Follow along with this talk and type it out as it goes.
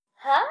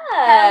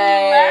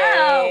Hi.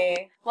 Hello.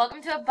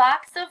 Welcome to A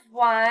Box of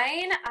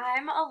Wine.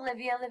 I'm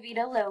Olivia,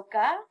 Vida,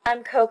 Loca.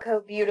 I'm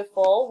Coco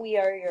Beautiful. We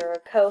are your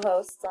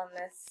co-hosts on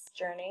this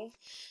journey.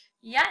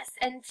 Yes,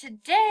 and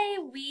today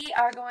we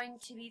are going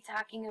to be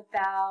talking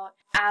about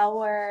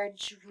our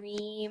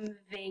dream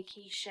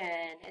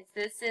vacation.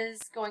 This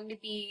is going to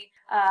be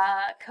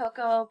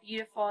Coco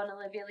Beautiful and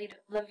Olivia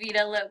La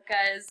Vida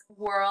Loca's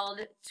world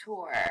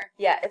tour.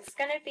 Yeah, it's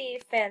going to be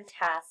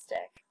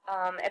fantastic.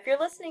 If you're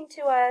listening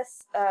to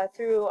us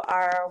through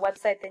our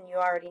website, then you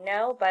already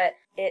know, but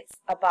it's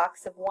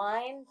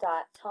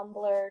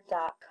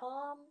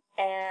aboxofwine.tumblr.com.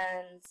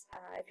 And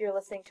if you're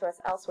listening to us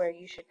elsewhere,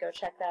 you should go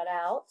check that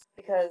out,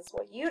 because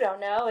what you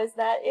don't know is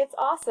that it's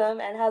awesome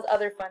and has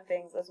other fun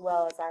things as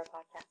well as our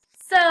podcast.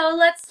 So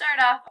let's start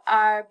off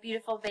our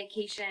beautiful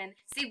vacation.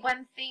 See,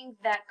 one thing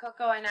that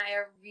Coco and I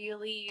are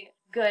really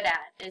good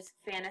at is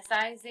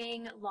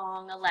fantasizing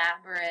long,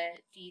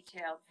 elaborate,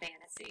 detailed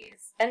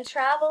fantasies. And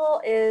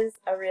travel is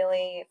a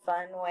really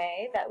fun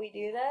way that we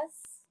do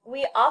this.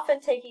 We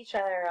often take each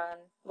other on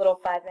little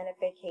 5-minute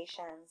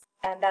vacations,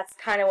 and that's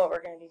kind of what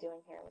we're going to be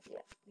doing here with you.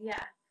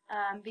 Yeah,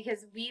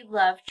 because we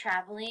love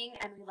traveling,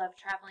 and we love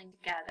traveling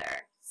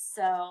together.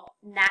 So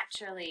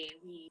naturally,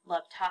 we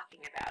love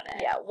talking about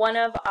it. Yeah, one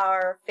of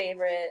our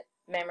favorite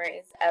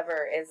memories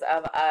ever is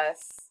of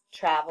us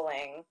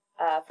traveling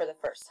for the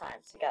first time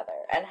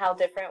together, and how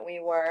different we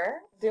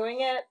were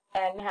doing it,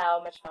 and how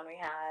much fun we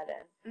had,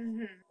 and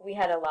we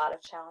had a lot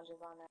of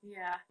challenges on it.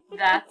 Yeah,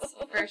 that's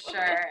for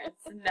sure.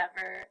 It's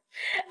never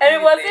And easy.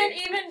 It wasn't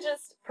even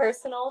just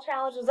personal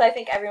challenges. I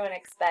think everyone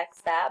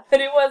expects that,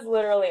 but it was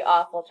literally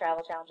awful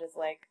travel challenges,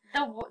 like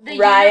the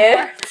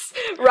riots,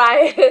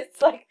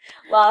 like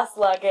lost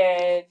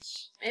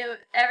luggage,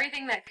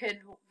 everything that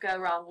could go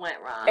wrong went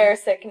wrong. Air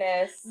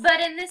sickness. But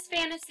in this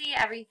fantasy,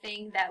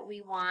 everything that we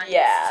want to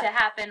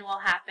happen will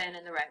happen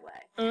in the right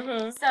way.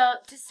 Mm-hmm. So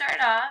to start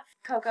off,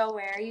 Coco,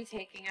 where are you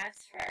taking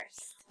us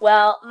first?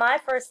 Well, my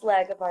first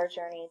leg of our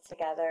journey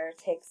together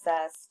takes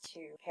us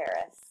to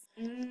Paris.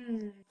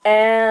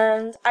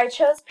 And I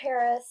chose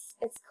Paris.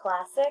 It's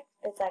classic.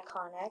 It's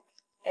iconic.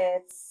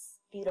 It's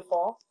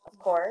beautiful, of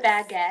course.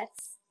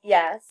 Baguettes.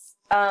 Yes.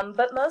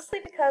 But mostly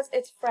because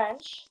it's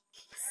French.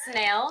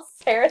 Snails.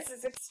 Paris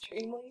is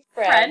extremely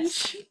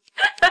French.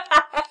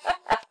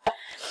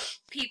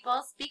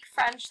 People speak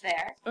French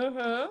there.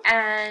 Mm-hmm.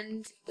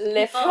 And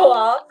Les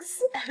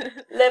frogs.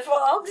 Les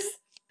frogs.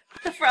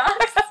 The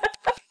frogs?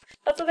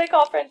 That's what they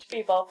call French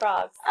people,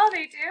 frogs. Oh,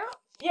 they do?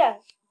 Yeah.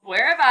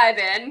 Where have I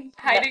been?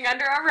 Hiding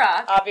under a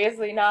rock.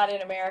 Obviously not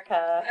in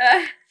America.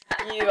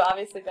 You've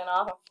obviously been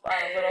off on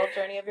a little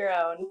journey of your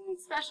own.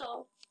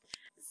 Special.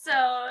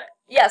 So...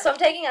 Yeah, so I'm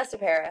taking us to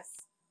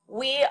Paris.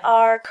 We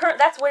are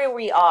that's where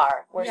we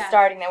are. We're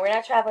starting there. We're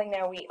not traveling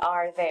there. We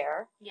are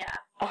there. Yeah.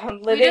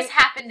 We just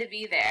happen to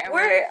be there.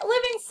 We're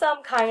living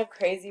some kind of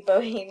crazy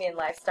bohemian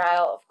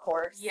lifestyle, of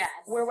course. Yes.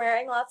 We're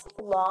wearing lots of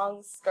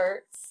long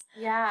skirts.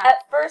 Yeah.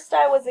 At first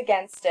I was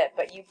against it,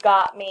 but you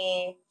got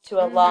me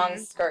to a long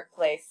skirt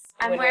place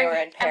when we were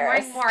in Paris. I'm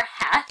wearing more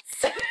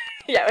hats.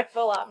 Yeah, with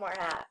a lot more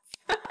hats.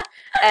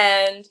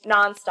 And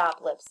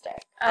non-stop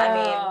lipstick. I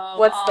mean,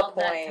 what's the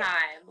point?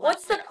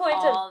 What's the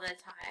point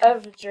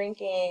of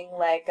drinking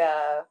like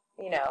a,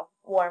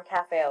 warm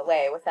cafe au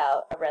lait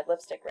without a red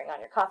lipstick ring on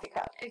your coffee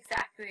cup?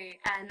 Exactly.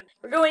 And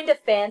we're going to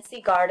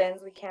fancy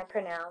gardens we can't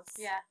pronounce.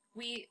 Yeah,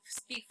 we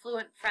speak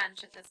fluent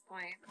French at this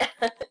point.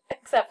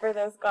 Except for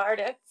those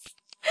gardens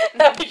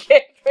that we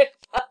can't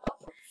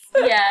pronounce.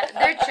 Yeah,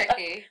 they're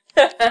tricky.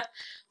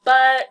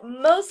 But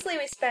mostly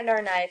we spend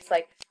our nights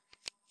like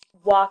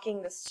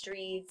walking the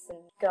streets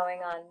and going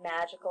on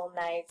magical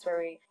nights where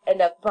we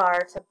end up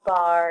bar to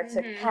bar,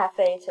 to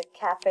cafe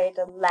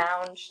to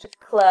lounge to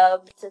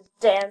club to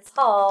dance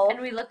hall.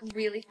 And we look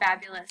really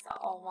fabulous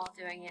all while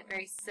doing it.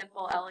 Very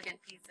simple,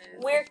 elegant pieces.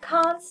 We're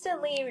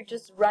constantly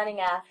just running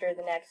after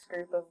the next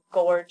group of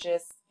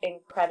gorgeous,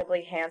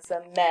 incredibly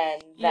handsome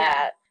men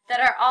that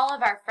are all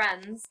of our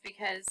friends,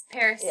 because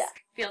Paris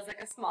feels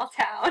like a small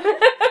town.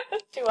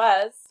 To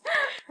us.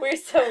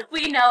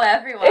 We know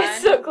everyone.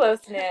 It's so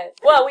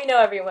close-knit. Well, we know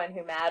everyone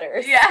who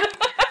matters. Yeah.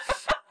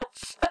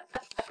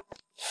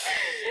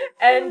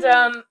 And,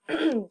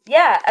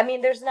 I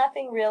mean, there's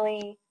nothing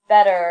really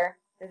better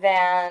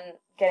than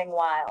getting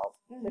wild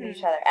with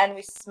each other. And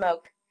we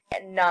smoke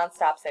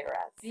non-stop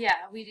cigarettes.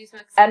 Yeah, we do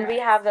smoke cigarettes. And we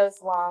have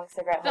those long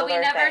cigarette holder But we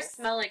never things.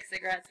 smell like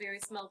cigarettes. We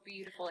always smell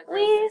beautiful like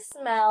roses. We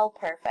smell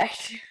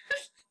perfect.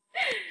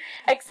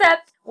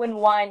 Except when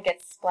wine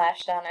gets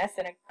splashed on us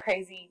in a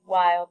crazy,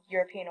 wild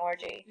European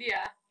orgy.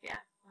 Yeah.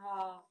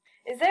 Oh.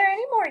 Is there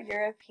any more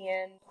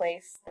European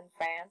place than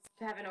France?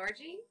 To have an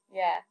orgy?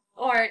 Yeah.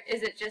 Or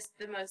is it just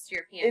the most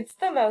European? It's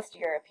the most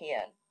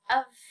European.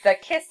 The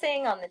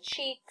kissing on the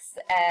cheeks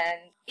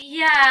and...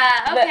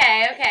 Yeah,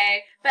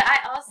 okay. But I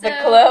also... The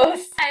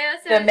clothes.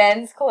 The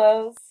men's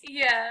clothes.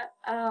 Yeah.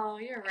 Oh,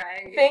 you're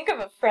right. Think of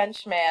a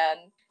French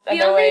man And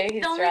the way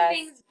he's the only dressed.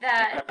 things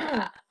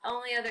that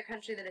only other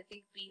country that I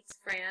think beats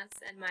France,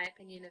 in my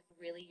opinion, of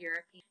really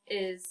European,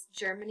 is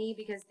Germany,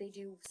 because they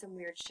do some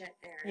weird shit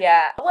there.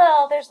 Yeah.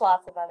 Well, there's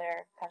lots of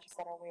other countries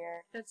that are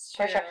weird. That's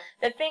true. For sure.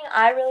 The thing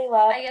I really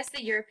love... I guess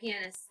the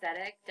European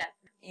aesthetic, definitely.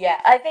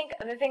 Yeah, I think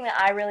the thing that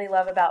I really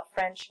love about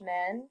French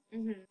men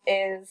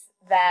is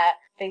that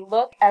they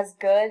look as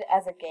good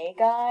as a gay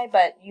guy,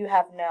 but you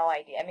have no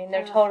idea. I mean,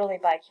 they're totally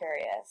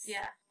bi-curious.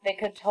 Yeah. They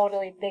could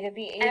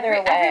be either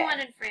way. Everyone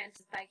in France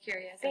is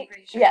bi-curious, I'm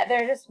pretty sure. Yeah,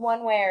 they're just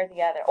one way or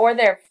the other. Or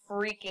they're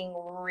freaking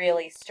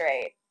really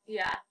straight.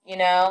 Yeah. You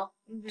know?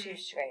 Mm-hmm. Too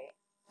straight.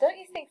 Don't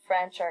you think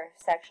French are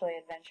sexually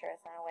adventurous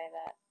in a way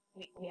that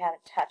we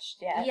haven't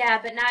touched yet?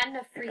 Yeah, but not in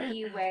a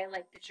freaky way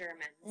like the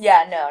Germans.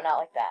 Yeah, no, not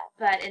like that.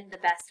 But in the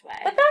best way.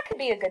 But that could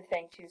be a good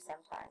thing, too,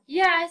 sometimes.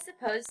 Yeah, I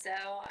suppose so.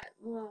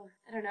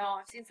 I don't know.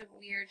 I've seen some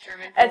weird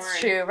German porn. It's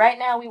true. Right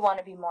now, we want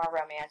to be more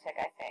romantic,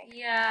 I think.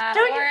 Yeah,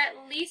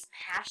 at least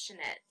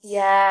passionate.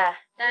 Yeah.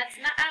 I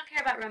don't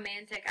care about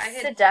romantic.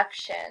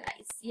 Seduction.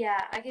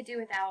 Yeah, I could do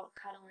without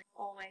cuddling,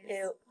 always.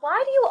 Ew.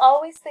 Why do you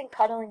always think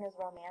cuddling is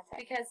romantic?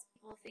 Because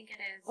people think it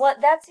is. Well,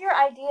 that's your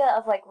idea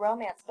of, like,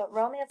 romance, but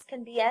romance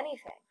can be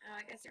anything. Oh,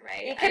 I guess you're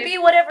right. It could be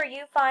whatever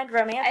you find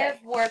romantic. I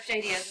have warped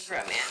ideas of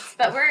romance,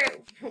 but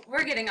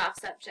we're getting off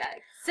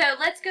subject. So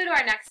let's go to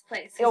our next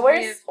place. Yeah,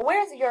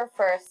 where's your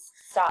first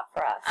stop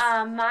for us?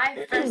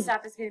 My first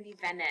stop is going to be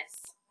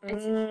Venice.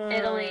 It's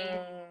Italy,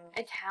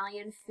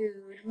 Italian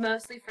food,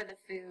 mostly for the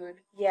food.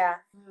 Yeah.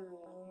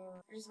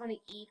 I just want to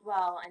eat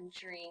well and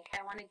drink.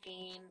 I want to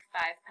gain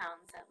 5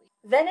 pounds at least.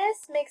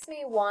 Venice makes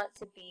me want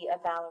to be a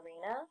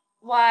ballerina.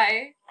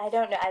 Why? I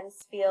don't know. I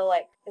just feel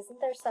like, isn't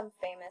there some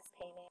famous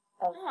painting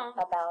of Oh.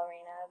 a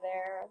ballerina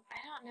there? I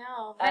don't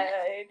know.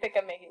 I think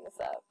I'm making this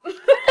up.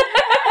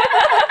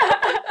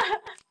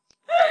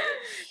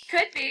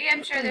 Could be.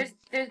 I'm sure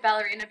there's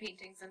ballerina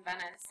paintings in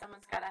Venice.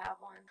 Someone's got to have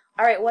one.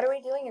 All right, what are we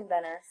doing in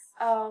Venice?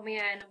 Oh,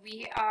 man.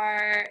 We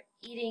are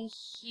eating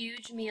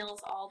huge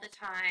meals all the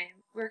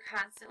time. We're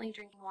constantly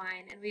drinking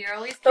wine, and we are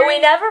always... But we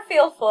never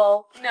feel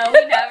full. No,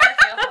 we never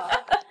feel full.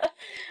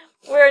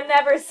 We're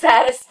never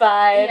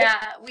satisfied.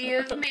 Yeah, we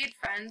have made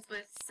friends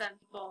with some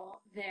people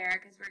there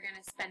because we're going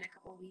to spend a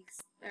couple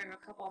weeks or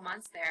a couple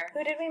months there.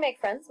 Who did we make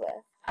friends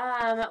with?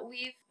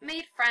 We've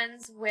made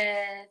friends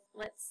with,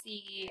 let's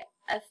see,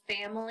 a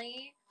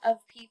family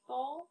of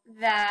people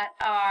that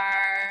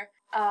are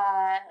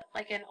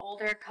like an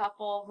older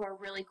couple who are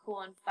really cool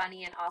and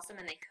funny and awesome,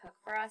 and they cook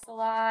for us a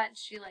lot.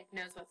 She like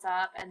knows what's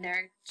up, and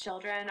their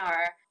children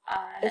are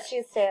Is she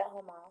a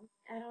stay-at-home mom?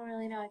 I don't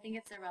really know. I think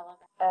it's irrelevant.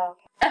 Oh,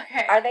 okay.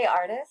 Okay. Are they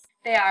artists?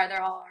 They are.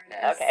 They're all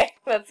artists. Okay,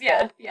 that's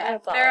good. Yeah,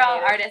 That's they're all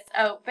I needed. artists.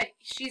 Oh, but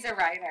she's a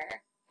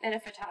writer and a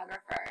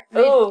photographer.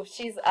 Ooh,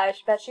 I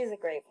bet she's a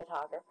great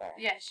photographer.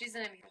 Yeah, she's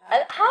an amazing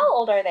photographer. How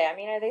old are they? I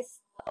mean, are they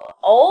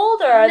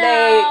old, or are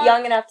they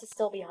young enough to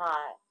still be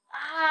hot?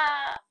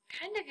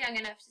 Kind of young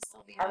enough to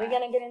still be hot. Are we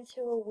going to get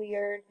into a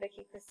weird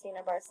Vicky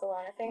Cristina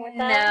Barcelona thing with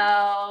them?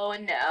 No,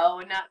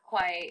 not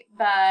quite.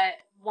 But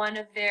one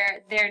of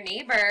their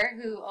neighbor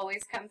who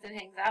always comes and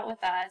hangs out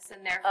with us,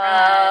 and their friends.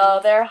 Oh,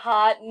 they're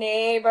hot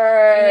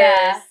neighbors.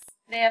 Yeah,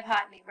 they have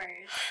hot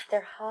neighbors.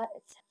 They're hot.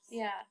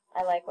 Yeah.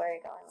 I like where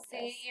you're going with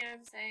See, this. you know what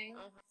I'm saying?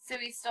 Mm-hmm. So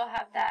we still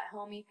have that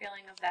homey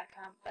feeling of that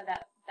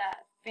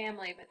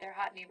family, but their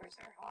hot neighbors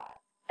are hot.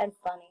 And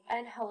funny.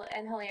 And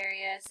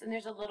hilarious. And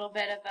there's a little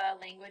bit of a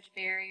language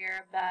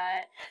barrier,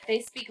 but they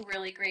speak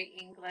really great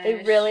English.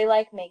 They really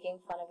like making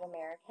fun of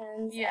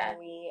Americans. Yeah. And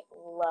we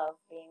love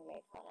being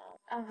made fun of.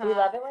 Uh-huh. We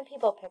love it when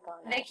people pick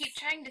on us. They keep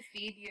trying to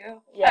feed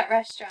you Yeah. at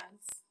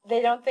restaurants.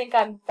 They don't think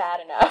I'm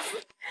fat enough.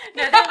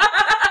 No,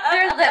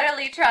 they're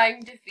literally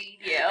trying to feed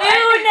you.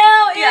 Ew,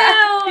 no, ew.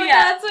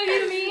 Yeah. That's what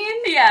you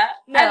mean? Yeah.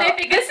 No. And they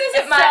think this is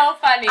so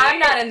funny. I'm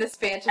not in this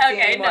fantasy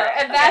anymore. no.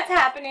 If that's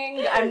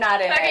happening, I'm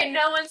not in it. Okay,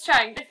 no one's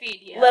trying to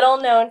feed you.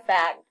 Well-known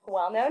fact,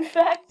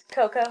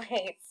 Coco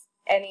hates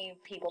any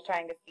people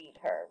trying to feed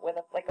her with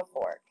a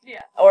fork.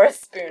 Yeah. Or a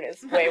spoon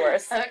is way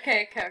worse.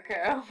 Okay,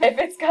 Coco. If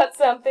it's got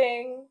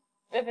something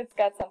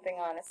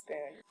on a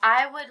spoon.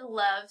 I would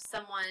love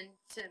someone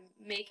to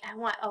make.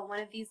 One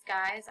of these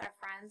guys, our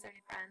friends.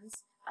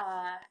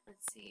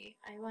 Let's see.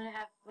 I want to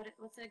have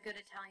what's a good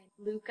Italian?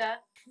 Luca.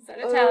 Is that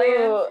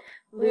Italian? Ooh,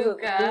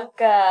 Luca.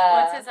 Luca.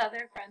 What's his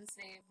other friend's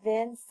name?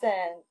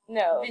 Vincent.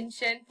 No.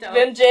 Vincento.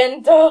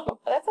 Vincento.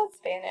 That sounds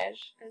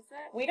Spanish. Is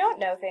it? We don't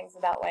know things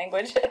about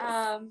languages.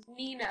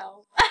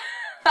 Nino.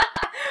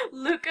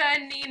 Luca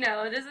and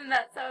Nino. Doesn't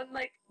that sound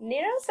like?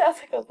 Nino sounds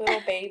like a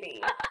little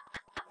baby.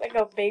 Like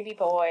a baby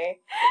boy.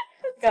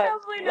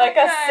 Probably like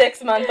not a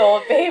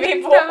 6-month-old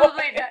baby boy.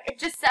 Probably not.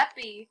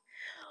 Giuseppe.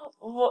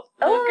 Luca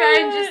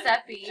and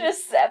Giuseppe.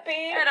 Giuseppe?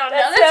 I don't know.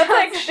 That sounds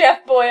like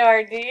Chef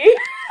Boyardee.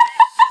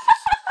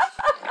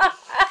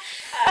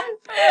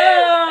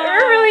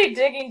 We're really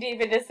digging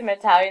deep into some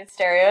Italian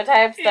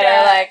stereotypes that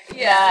are like,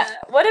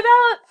 What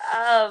about,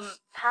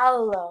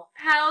 Paolo?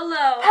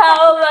 Paolo.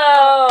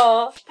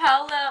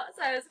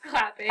 So I was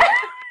clapping.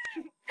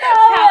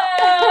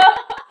 Paolo.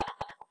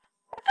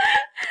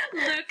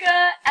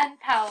 Luca and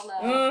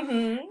Paolo.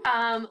 Mm-hmm.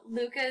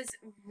 Luca's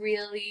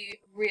really,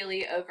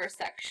 really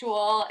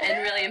over-sexual in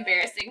really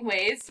embarrassing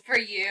ways for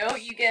you.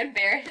 You get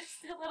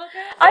embarrassed a little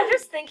bit. I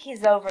just think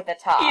he's over the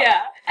top.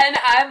 Yeah, and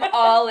I'm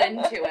all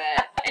into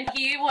it. And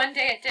he, one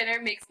day at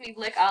dinner, makes me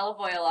lick olive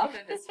oil off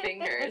of his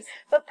fingers.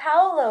 But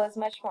Paolo is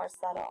much more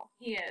subtle.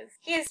 He is.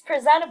 He's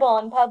presentable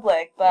in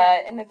public,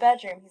 but in the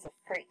bedroom, he's a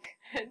freak.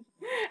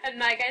 And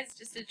my guy's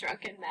just a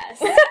drunken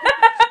mess.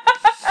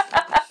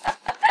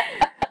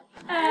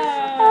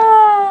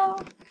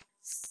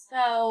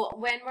 So,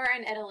 when we're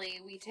in Italy,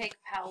 we take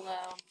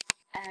Paolo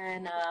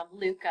and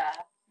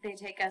Luca. They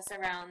take us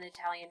around the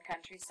Italian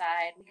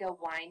countryside. We go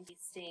wine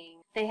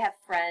tasting. They have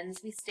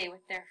friends. We stay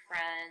with their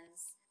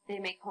friends. They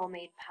make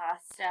homemade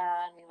pasta,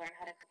 and we learn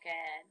how to cook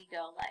it. We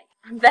go,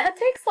 That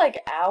takes,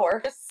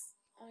 hours.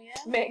 Oh,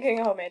 yeah? Making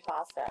homemade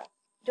pasta.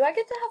 Do I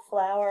get to have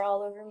flour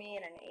all over me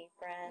and an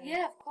apron?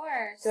 Yeah, of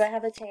course. Do I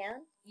have a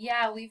tan?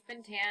 Yeah, we've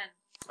been tan.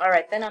 All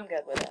right, then I'm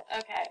good with it.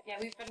 Okay, yeah,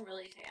 we've been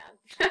really tan.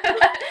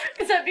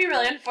 Because that'd be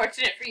really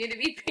unfortunate for you to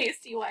be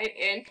pasty white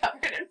and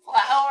covered in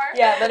flour.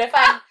 Yeah, but if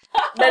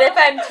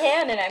I'm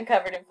tan and I'm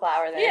covered in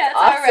flour, then it's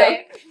awesome. All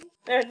right.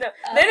 Then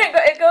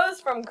it goes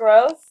from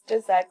gross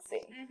to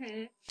sexy.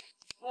 Mhm.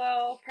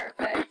 Oh,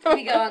 perfect.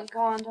 We go on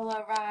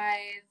gondola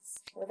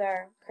rides with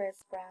our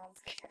crisp brown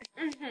skin.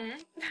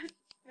 Mhm.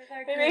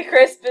 Maybe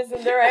crisp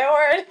isn't the right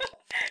word.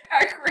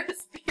 Our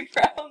crispy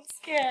brown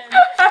skin.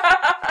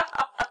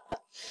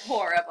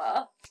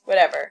 Horrible.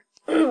 Whatever.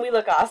 We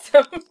look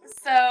awesome.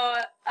 So,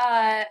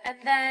 and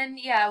then,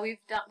 yeah,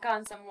 we've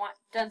done some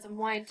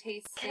wine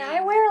tasting. Can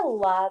I wear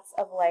lots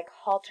of,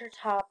 halter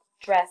top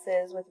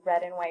dresses with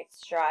red and white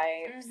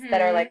stripes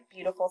that are,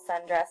 beautiful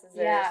sundresses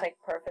that are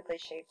just, perfectly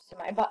shaped to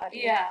my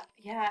body? Yeah.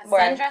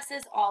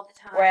 Sundresses all the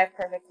time. Where I have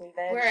perfect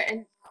cleavage. We're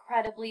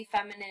incredibly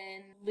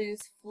feminine,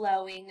 loose,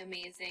 flowing,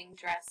 amazing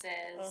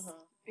dresses.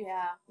 Mm-hmm.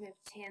 Yeah, we have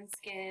tan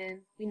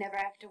skin. We never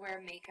have to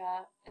wear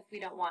makeup if we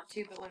don't want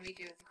to, but when we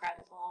do, it's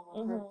incredible.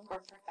 We're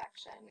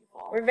perfection.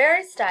 We're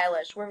very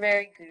stylish. We're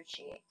very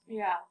Gucci.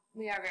 Yeah,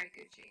 we are very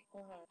Gucci.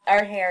 Mm-hmm.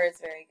 Our hair is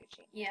very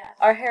Gucci. Yeah.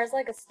 Our hair is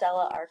like a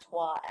Stella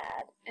Artois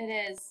ad. It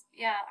is.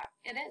 Yeah,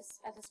 it is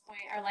at this point.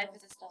 Our life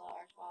is a Stella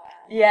Artois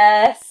ad.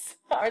 Yes.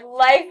 Our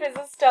life is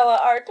a Stella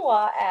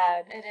Artois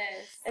ad. It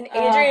is. And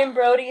Adrian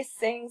Brody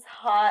sings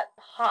hot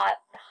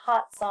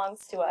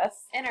songs to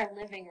us. In our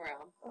living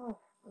room. Oh.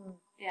 Mm.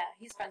 Yeah,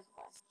 he's friends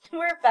with us.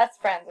 We're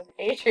best friends with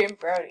Adrian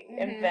Brody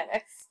in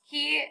Venice.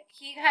 He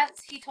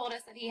told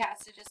us that he has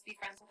to just be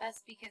friends with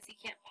us because he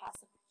can't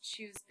possibly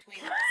choose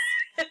between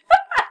us.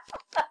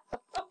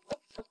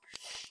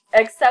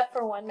 Except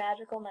for one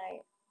magical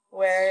night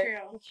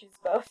where he chooses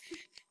both.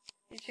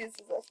 He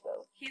chooses us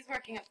both. He's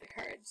working up the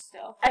courage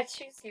still. I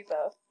choose you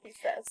both, he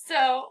says.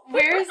 So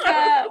where's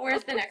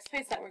the next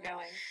place that we're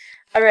going?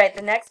 All right,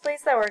 the next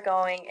place that we're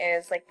going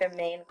is the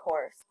main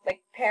course.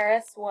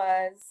 Paris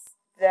was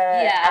the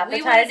appetizer.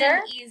 We wanted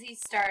an easy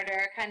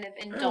starter, kind of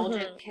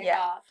indulgent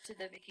kickoff to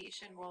the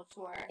Vacation World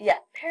Tour. Yeah,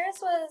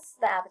 Paris was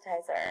the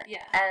appetizer.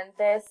 Yeah. And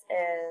this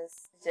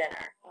is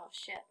dinner. Oh,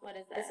 shit. What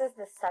is this? This is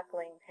the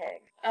suckling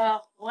pig.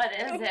 Oh, what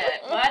is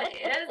it? What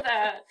is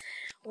it?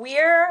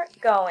 We're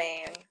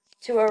going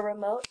to a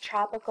remote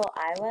tropical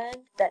island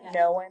that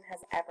no one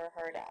has ever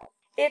heard of.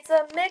 It's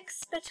a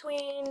mix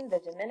between the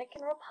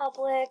Dominican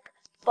Republic,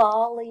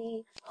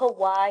 Bali,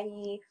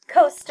 Hawaii,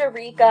 Costa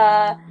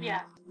Rica,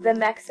 the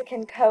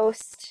Mexican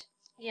coast.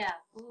 Yeah.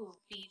 Ooh,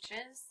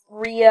 beaches.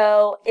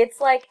 Rio.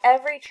 It's like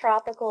every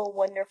tropical,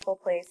 wonderful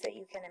place that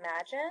you can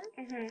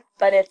imagine,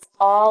 but it's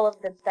all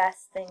of the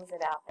best things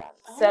about them.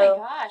 Oh my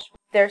gosh.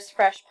 There's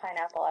fresh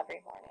pineapple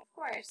every morning. Of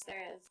course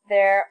there is.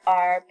 There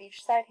are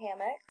beachside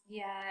hammocks.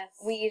 Yes.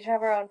 We each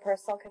have our own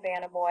personal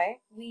cabana boy.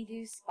 We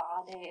do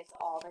spa days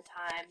all the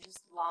time,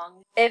 just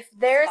long. If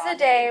there's a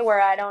day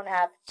where I don't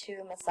have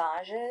 2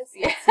 massages,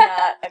 it's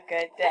not a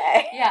good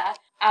day. Yeah,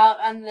 out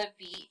on the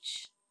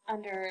beach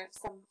under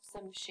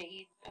some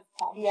shade of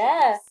palm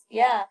trees.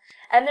 Yeah.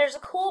 And there's a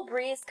cool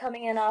breeze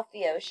coming in off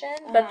the ocean,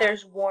 but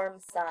there's warm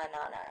sun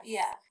on us.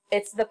 Yeah.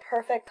 It's the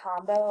perfect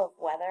combo of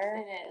weather.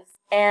 It is.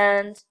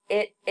 And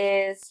it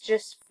is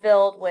just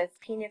filled with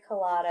pina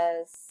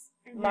coladas,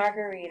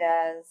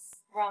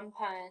 margaritas, rum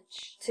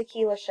punch,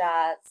 tequila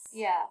shots.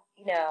 Yeah.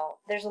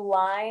 There's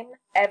lime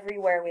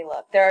everywhere we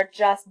look. There are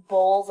just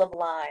bowls of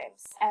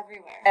limes.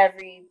 Everywhere.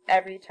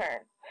 Every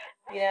turn.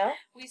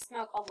 We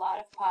smoke a lot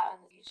of pot on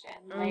the beach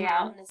and lay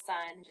out in the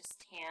sun and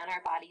just tan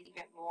our bodies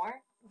even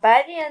more.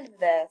 By the end of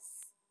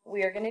this,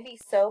 we are going to be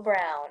so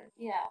brown.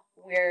 Yeah.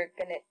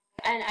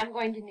 And I'm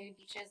going to nude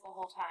beaches the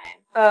whole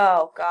time.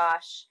 Oh,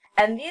 gosh.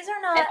 And these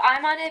are not... If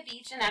I'm on a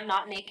beach and I'm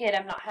not naked,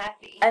 I'm not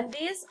happy. And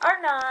these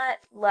are not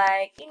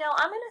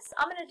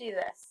I'm gonna do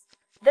this.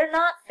 They're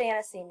not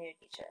fantasy nude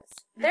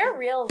beaches. They're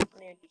real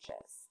nude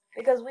beaches.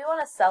 Because we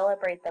want to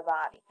celebrate the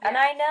body. Yeah. And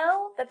I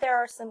know that there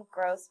are some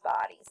gross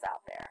bodies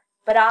out there.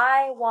 But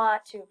I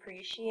want to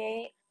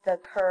appreciate the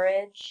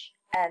courage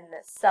and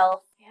the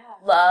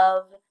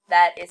self-love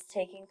that is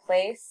taking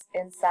place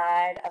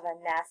inside of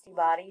a nasty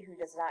body who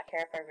does not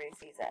care if everybody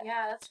sees it.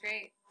 Yeah, that's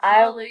great.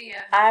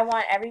 Hallelujah. I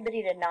want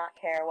everybody to not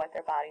care what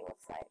their body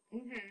looks like.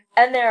 Mm-hmm.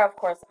 And there, of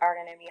course, are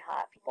going to be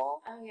hot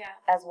people. Oh, yeah.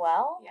 As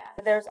well. Yeah.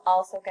 But there's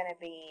also going to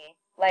be,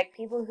 like,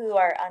 people who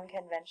are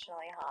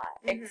unconventionally hot.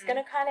 Mm-hmm. It's going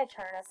to kind of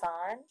turn us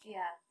on.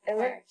 Yeah. It's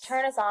going to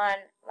turn us on,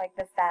 like,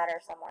 the fatter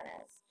someone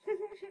is.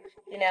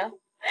 You know?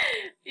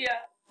 Yeah.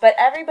 But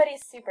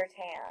everybody's super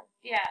tan.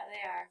 Yeah,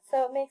 they are.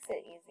 So it makes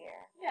it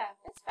easier. Yeah,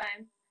 it's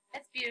fine.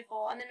 It's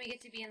beautiful. And then we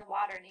get to be in the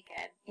water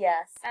naked.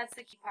 Yes. That's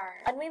the key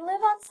part. And we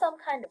live on some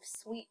kind of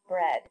sweet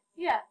bread.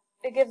 Yeah.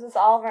 It gives us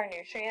all of our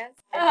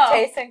nutrients. It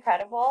tastes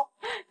incredible.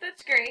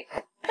 That's great.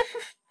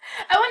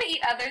 I want to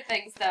eat other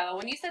things, though.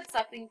 When you said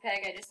suckling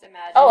pig, I just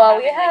imagined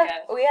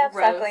we have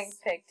suckling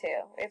pig,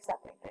 too. We have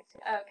suckling pig, too.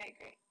 Okay,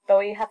 great. But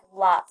we have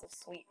lots of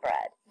sweet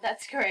bread.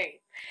 That's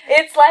great.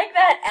 It's like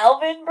that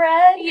elven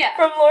bread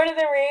from Lord of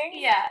the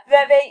Rings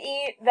that they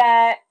eat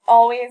that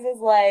always is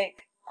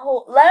like,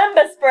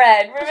 lambus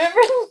bread. Remember?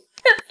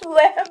 It's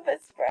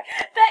lambus bread.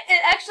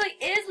 It actually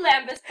is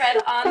lambus bread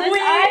on this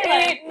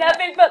island. We eat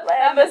nothing but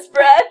lambus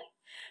bread.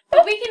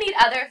 But we can eat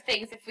other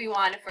things if we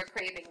want, if we're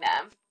craving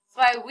them.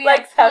 That's why we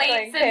have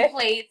plates and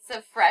plates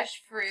of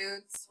fresh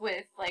fruits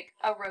with, like,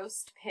 a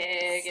roast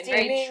pig and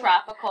very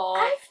tropical.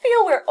 I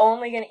feel we're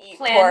only going to eat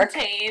pork.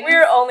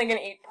 We're only going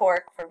to eat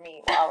pork for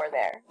meat while we're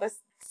there. This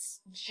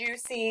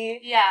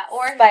juicy,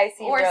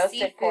 spicy roasted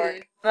seafood.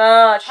 Pork.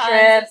 Oh, shrimp.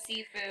 Tons of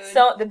seafood.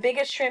 So, the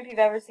biggest shrimp you've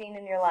ever seen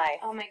in your life.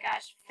 Oh my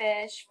gosh,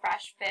 fish,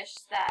 fresh fish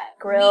that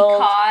grilled, we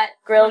caught.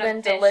 Grilled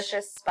in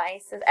delicious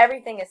spices.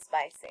 Everything is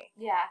spicy.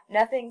 Yeah.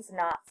 Nothing's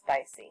not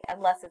spicy,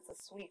 unless it's a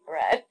sweet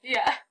bread.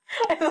 Yeah.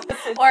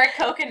 Or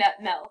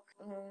coconut milk.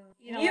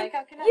 You don't like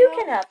coconut milk? You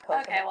can have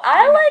coconut. Okay, well,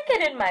 I like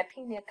it in my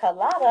pina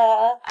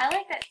colada. I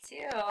like that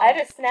too. I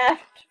just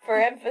snapped for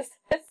emphasis.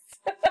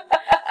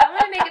 I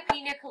want to make a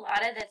pina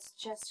colada that's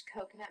just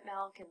coconut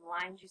milk and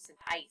lime juice and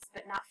ice,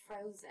 but not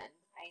frozen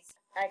ice.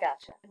 I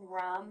gotcha. And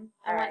rum.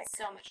 I want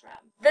so much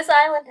rum. This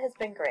island has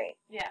been great.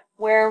 Yeah.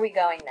 Where are we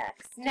going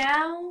next?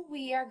 Now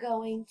we are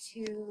going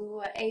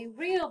to a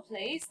real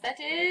place that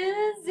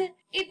is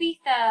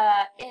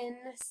Ibiza in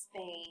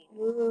Spain.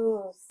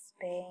 Ooh,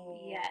 Spain.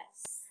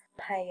 Yes.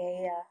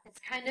 Paella. It's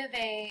kind of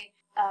a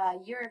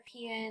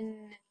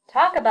European...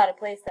 Talk about a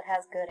place that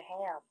has good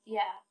ham.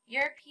 Yeah.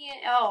 European...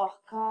 Oh,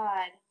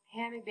 God.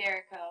 Ham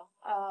Iberico.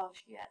 Oh,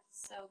 yeah,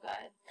 so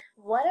good.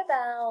 What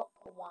about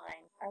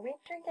wine? Are we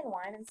drinking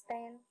wine in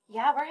Spain?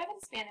 Yeah, we're having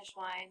Spanish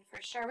wine,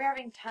 for sure. We're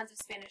having tons of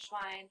Spanish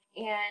wine.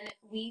 And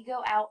we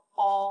go out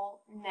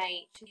all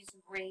night to these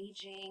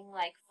raging,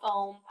 like,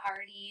 foam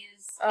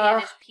parties.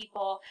 Spanish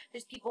people.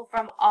 There's people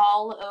from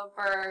all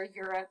over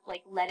Europe,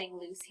 like, letting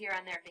loose here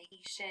on their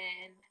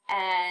vacation.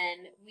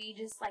 And we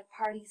just, like,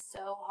 party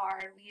so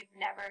hard. We've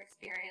never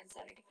experienced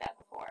anything like that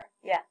before.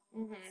 Yeah.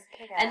 Mm-hmm.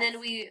 And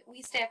then we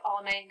stay up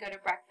all night and go to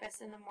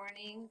breakfast in the morning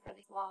for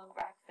these long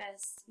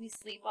breakfasts. We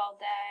sleep all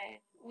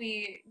day.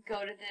 We go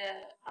to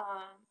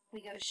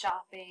we go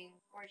shopping.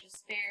 We're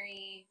just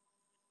very,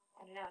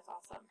 I don't know, it's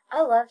awesome.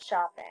 I love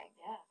shopping.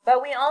 Yeah.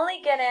 But we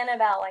only get in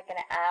about like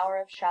an hour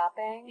of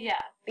shopping.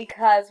 Yeah.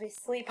 Because we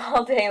sleep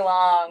all day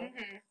long.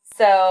 Mm-hmm.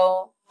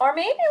 So, or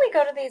maybe we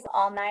go to these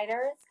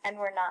all-nighters and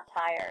we're not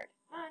tired.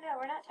 Oh, no,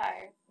 we're not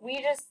tired.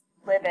 We just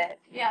live it.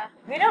 Yeah.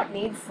 We don't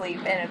need sleep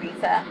in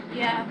Ibiza.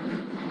 Yeah.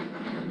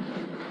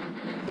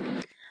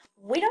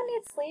 We don't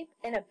need sleep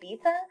in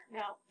Ibiza.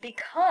 No.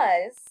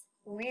 Because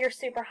we're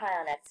super high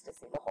on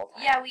ecstasy the whole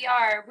time. Yeah, we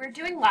are. We're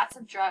doing lots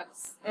of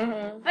drugs.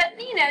 Mm-hmm. But,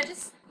 you know,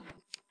 just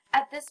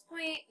at this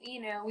point,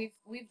 you know,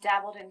 we've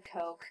dabbled in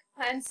coke.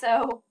 And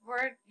so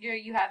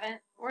you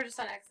haven't? We're just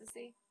on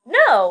ecstasy?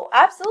 No,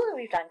 absolutely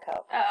we've done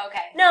coke. Oh,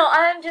 okay. No,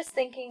 I'm just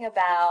thinking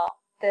about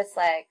this,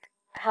 like,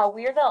 how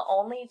we're the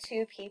only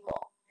two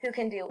people who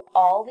can do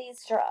all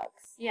these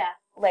drugs. Yeah.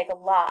 Like, a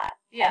lot.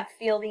 Yeah. And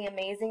feel the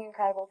amazing,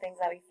 incredible things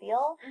that we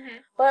feel. Mm-hmm.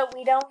 But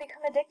we don't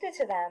become addicted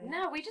to them.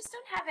 No, we just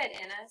don't have it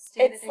in us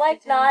to It's,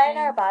 like, not in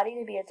our body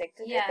to be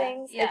addicted to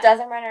things. Yeah. It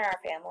doesn't run in our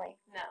family.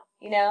 No.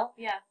 You know?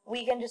 Yeah.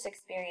 We can just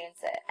experience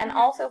it. And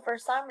also, for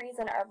some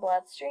reason, our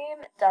bloodstream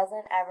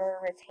doesn't ever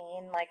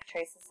retain, like,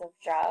 traces of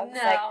drugs.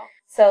 No. Like,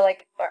 so,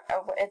 like,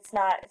 it's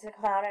to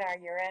come out in our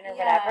urine or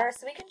whatever.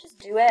 So we can just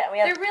do it. And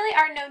there really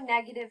are no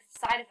negative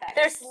side effects.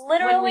 There's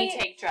literally... when we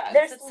take drugs.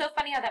 It's so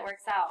funny how that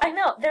works out. I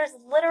know. There's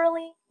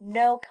literally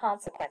no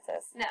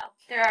consequences. No.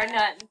 There are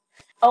none.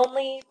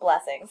 Only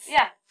blessings.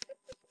 Yeah.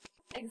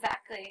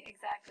 Exactly.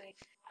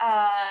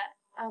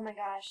 Oh my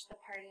gosh, the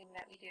partying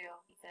that we do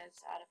is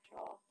out of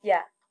control.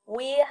 Yeah.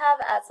 We have,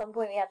 at some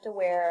point, we have to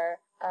wear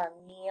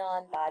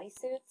neon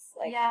bodysuits.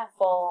 Like,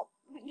 full...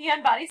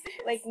 Neon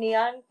bodysuits? Like,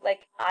 neon,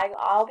 like,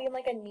 I'll be in,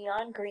 like, a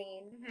neon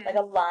green, like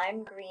a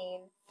lime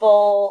green,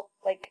 full,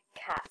 like,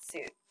 cat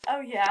suit.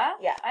 Oh, yeah?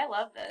 Yeah. I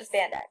love this.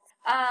 Spandex.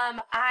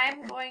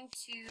 I'm going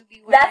to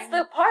be wearing... That's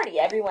the party.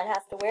 Everyone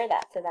has to wear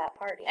that to that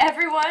party.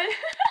 Everyone?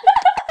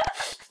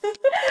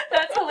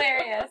 That's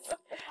hilarious.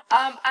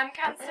 I'm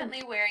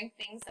constantly wearing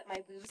things that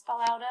my boobs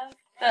fall out of.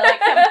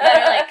 That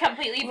are like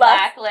completely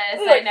backless.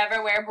 I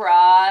never wear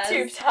bras.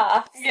 Tube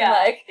tops. Yeah.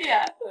 Like,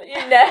 yeah.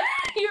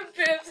 Your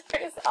boobs are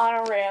just on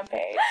a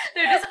rampage.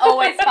 They're just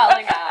always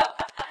falling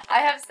out. I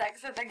have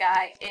sex with a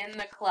guy in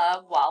the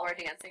club while we're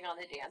dancing on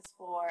the dance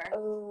floor.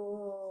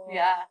 Ooh.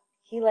 Yeah.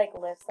 He, like,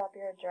 lifts up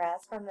your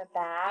dress from the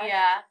back.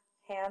 Yeah.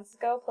 Hands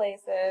go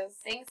places.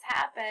 Things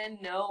happen.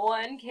 No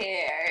one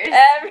cares.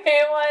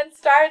 Everyone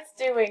starts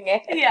doing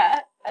it.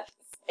 Yeah. At the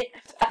same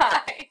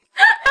time.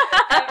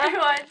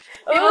 Everyone.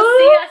 People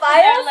see us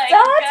and they're like,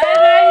 good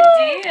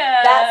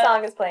idea. That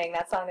song is playing.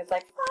 That song is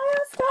like,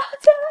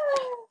 Firestarter.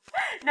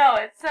 No,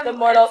 it's some... The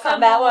Mortal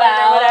Kombat one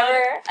or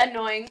whatever.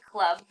 Annoying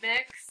club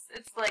mix.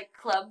 It's like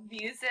club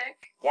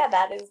music. Yeah,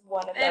 that is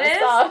one of those it is?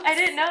 songs. I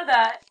didn't know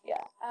that.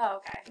 Yeah. Oh,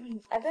 okay.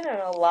 I've been in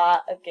a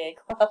lot of gay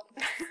clubs.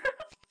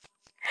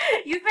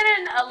 You've been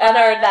in a lot. And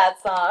heard that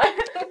song.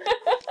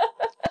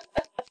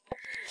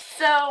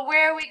 So,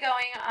 where are we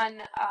going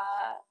on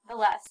the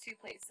last two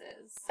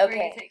places? Where are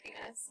you taking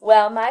us?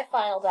 Well, my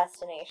final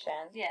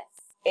destination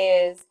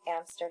is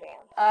Amsterdam.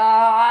 Oh,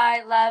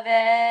 I love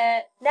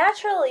it.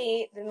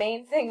 Naturally, the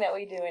main thing that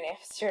we do in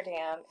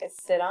Amsterdam is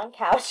sit on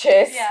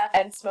couches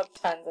and smoke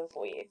tons of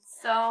weed.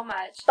 So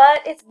much.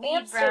 But it's weed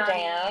Amsterdam.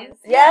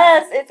 Brownies.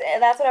 Yes,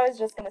 that's what I was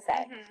just going to say.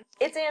 Mm-hmm.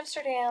 It's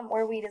Amsterdam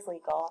where weed is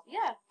legal.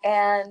 Yeah.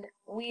 And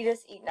we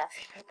just eat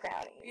nothing but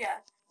brownies.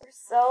 Yeah. We're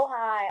so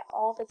high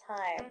all the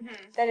time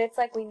that it's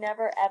like we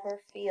never ever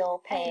feel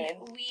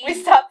pain. We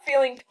stop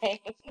feeling pain.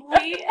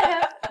 We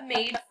have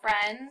made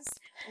friends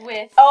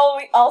with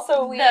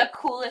the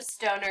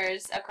coolest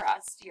stoners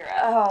across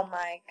Europe. Oh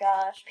my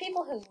gosh.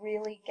 People who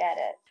really get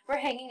it. We're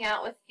hanging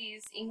out with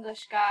these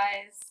English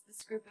guys,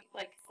 this group of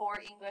like 4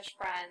 English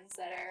friends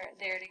that are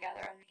there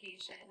together on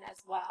vacation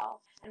as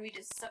well. And we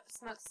just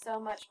smoke so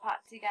much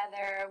pot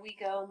together. We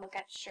go and look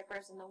at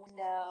strippers in the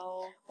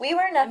window. We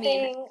wear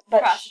nothing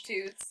but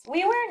prostitutes.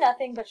 We wear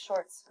nothing but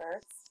short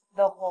skirts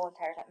the whole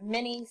entire time.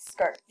 Mini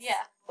skirts.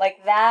 Yeah.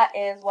 Like that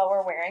is what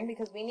we're wearing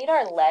because we need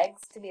our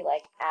legs to be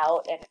like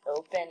out and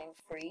open and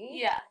free.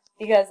 Yeah.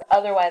 Because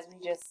otherwise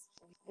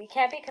we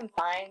can't be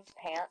confined to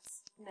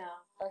pants.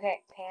 No.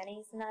 Okay,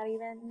 panties not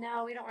even?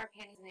 No, we don't wear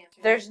panties in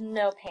Amsterdam. There's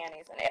no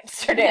panties in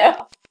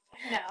Amsterdam.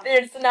 No.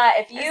 There's not.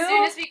 As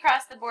soon as we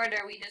cross the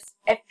border, we just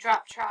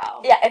drop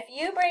trow. Yeah, if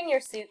you bring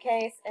your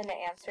suitcase into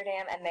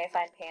Amsterdam and they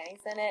find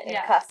panties in it in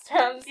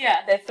customs,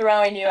 they're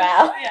throwing you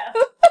out. Yeah.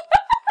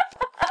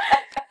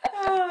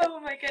 Oh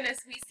my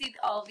goodness, we see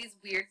all these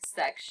weird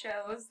sex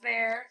shows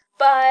there.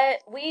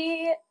 But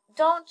we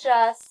don't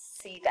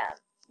just see them.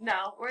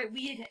 No,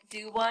 we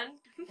do one.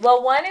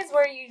 Well, one is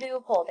where you do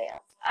a pole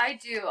dance. I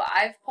do.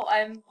 I'm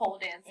pole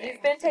dancing.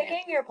 You've been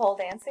taking your pole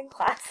dancing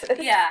classes.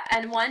 Yeah,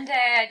 and one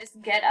day I just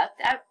get up.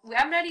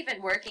 I'm not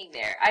even working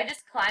there. I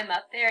just climb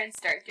up there and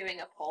start doing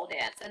a pole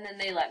dance, and then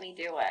they let me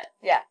do it.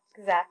 Yeah,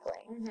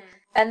 exactly. Mm-hmm.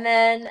 And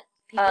then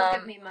people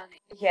give me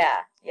money.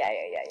 Yeah.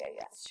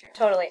 That's true.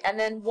 Totally. And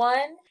then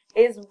one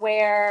is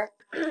where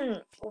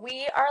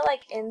we are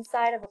like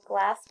inside of a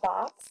glass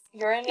box.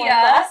 You're in one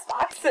glass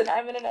box, and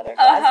I'm in another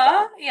glass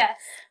box. Yes.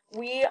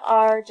 We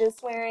are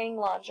just wearing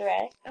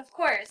lingerie. Of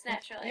course,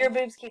 naturally. Your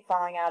boobs keep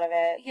falling out of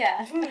it.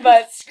 Yeah.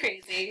 But it's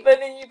crazy. But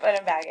then you put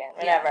them back in,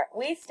 whatever. Yeah.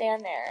 We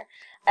stand there,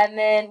 and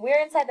then we're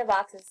inside the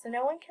boxes, so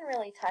no one can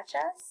really touch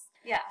us.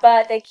 Yeah.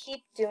 But they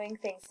keep doing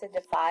things to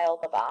defile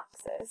the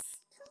boxes.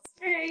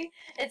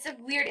 It's a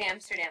weird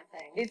Amsterdam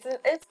thing.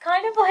 It's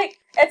kind of like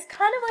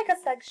a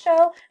sex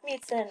show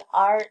meets an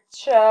art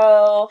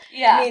show.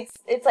 Yeah.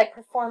 It's like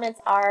performance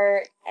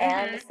art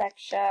and a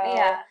sex show.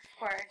 Yeah, of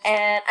course.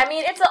 And I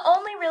mean, it's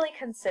only really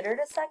considered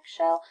a sex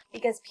show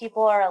because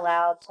people are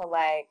allowed to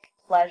like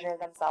pleasure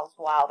themselves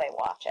while they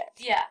watch it.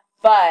 Yeah.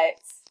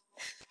 But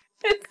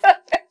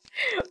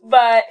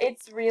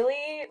it's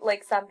really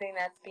like something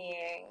that's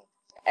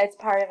it's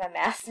part of a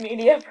mass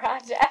media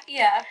project.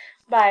 Yeah.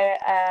 By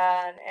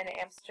an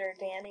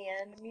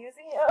Amsterdamian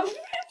museum.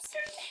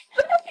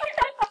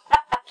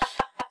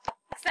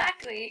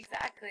 Exactly.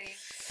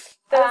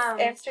 Those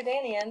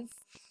Amsterdamians.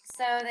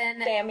 So then...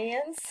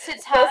 Damians.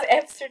 Those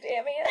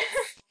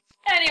Amsterdamians.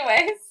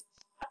 Anyways.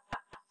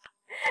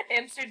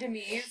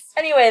 Amsterdamese.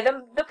 Anyway,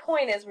 the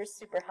point is we're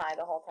super high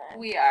the whole time.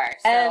 We are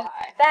so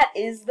high. That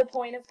is the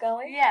point of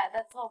going. Yeah,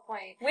 that's the whole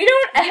point. You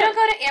don't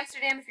go to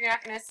Amsterdam if you're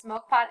not going to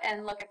smoke pot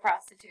and look at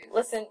prostitutes.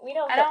 Listen,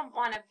 I don't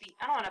want to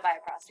buy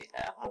a prostitute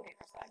though. I don't pay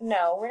for sex.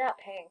 No, we're not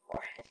paying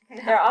for it.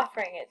 No. They're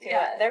offering it to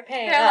us. They're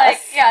paying us.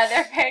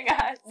 They're paying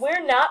us.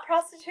 We're not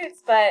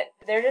prostitutes, but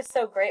they're just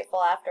so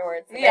grateful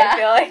afterwards. They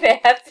feel like they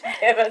have to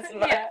give us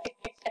money. Yeah.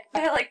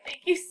 They're like,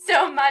 thank you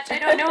so much. I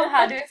don't know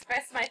how to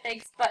express my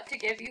thanks but to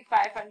give you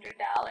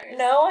 $500.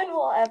 No one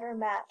will ever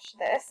match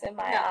this in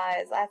my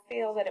eyes. I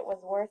feel that it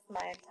was worth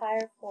my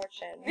entire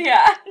fortune.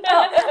 Yeah. No,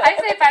 I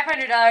say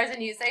 $500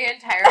 and you say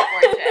entire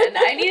fortune.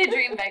 I need to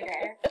dream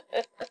bigger.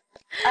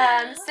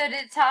 So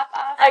to top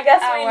off, I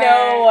guess we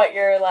know what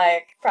your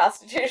like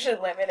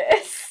prostitution limit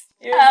is.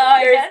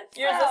 Yours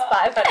is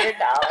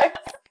 $500.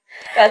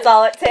 That's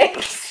all it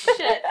takes.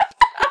 Shit.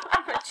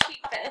 I'm a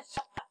cheap bitch.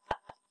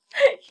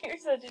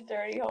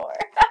 dirty whore.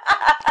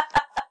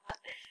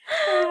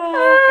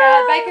 Oh,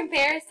 God. By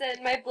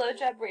comparison, my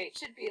blowjob rate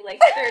should be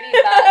like $30.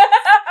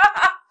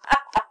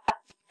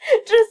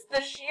 Just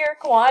the sheer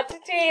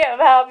quantity of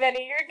how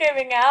many you're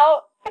giving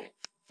out.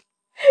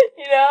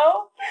 You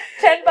know?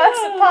 $10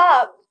 a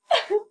pop.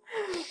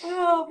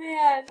 Oh,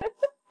 man.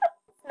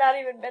 Not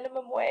even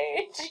minimum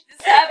wage.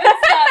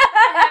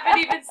 I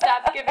haven't even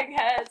stopped giving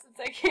head since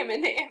I came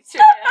into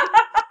Amsterdam.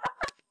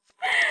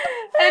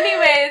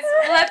 Anyways,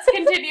 let's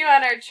continue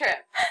on our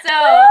trip.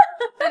 So,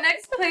 the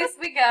next place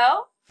we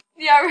go,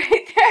 yeah,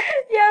 right there.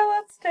 Yeah,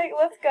 let's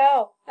go.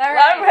 All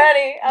right. I'm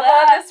ready. I'm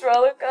on this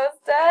roller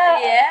coaster.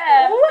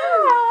 Yeah.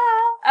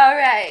 Wow. All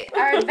right.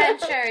 Our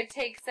adventure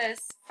takes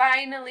us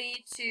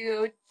finally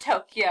to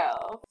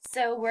Tokyo.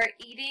 So we're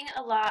eating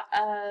a lot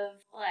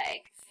of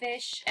like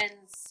fish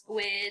and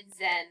squids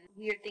and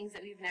weird things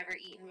that we've never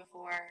eaten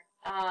before.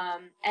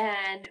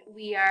 And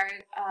we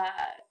are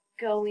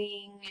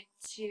going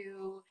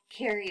to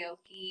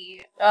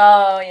karaoke.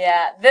 Oh,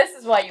 yeah. This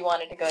is why you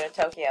wanted to go to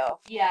Tokyo.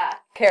 Yeah.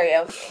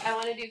 Karaoke. I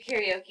want to do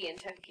karaoke in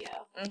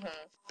Tokyo.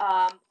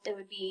 Mm-hmm. It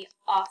would be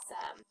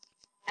awesome.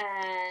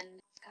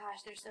 And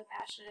gosh, they're so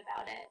passionate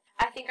about it.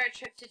 I think our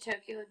trip to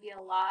Tokyo would be a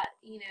lot,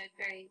 you know,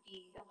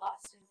 be a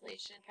lost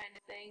inflation kind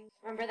of thing.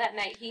 Remember that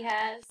night he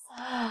has?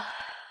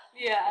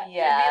 Yeah, it'd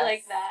be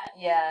like that.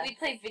 Yeah. We'd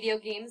play video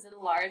games in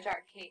large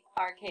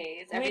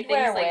arcades. We'd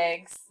wear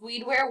wigs.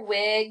 We'd wear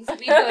wigs.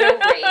 We'd go to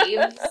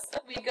raves.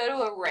 We'd go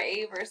to a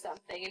rave or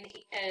something,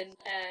 and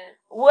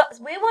What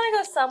we want to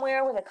go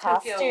somewhere with a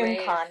Tokyo costume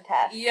rave.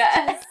 contest.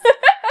 Yes.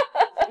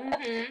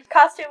 Mm-hmm.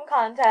 Costume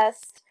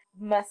contest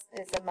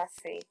is a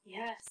must see.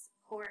 Yes,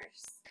 of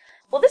course.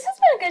 Well, this has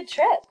been a good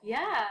trip.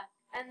 Yeah.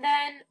 And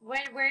then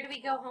where do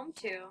we go home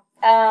to?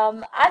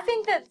 I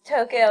think that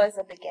Tokyo is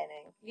a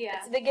beginning. Yeah.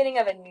 It's the beginning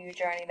of a new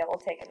journey that will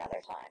take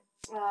another time.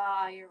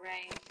 Oh, you're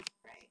right.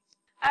 Right.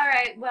 All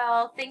right.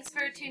 Well, thanks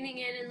for tuning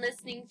in and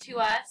listening to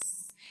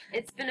us.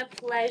 It's been a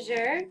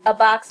pleasure.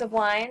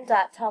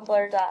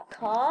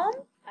 aboxofwine.tumblr.com.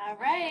 All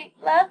right.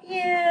 Love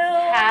you.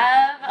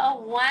 Have a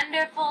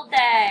wonderful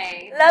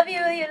day. Love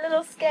you, you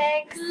little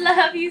skanks.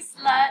 Love you,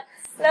 sluts.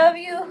 Love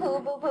you,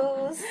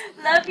 hoo-boo-boos.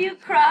 Love you,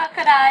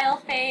 crocodile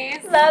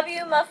face. Love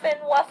you, muffin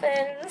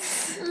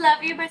wuffins.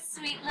 Love you, my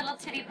sweet little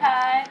titty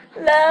pie.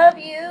 Love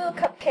you,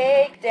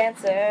 cupcake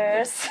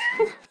dancers.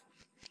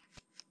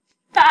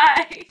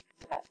 Bye.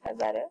 Is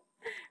that it?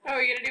 Are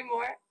we gonna do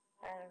more?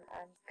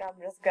 I'm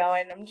just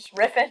going. I'm just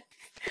riffing.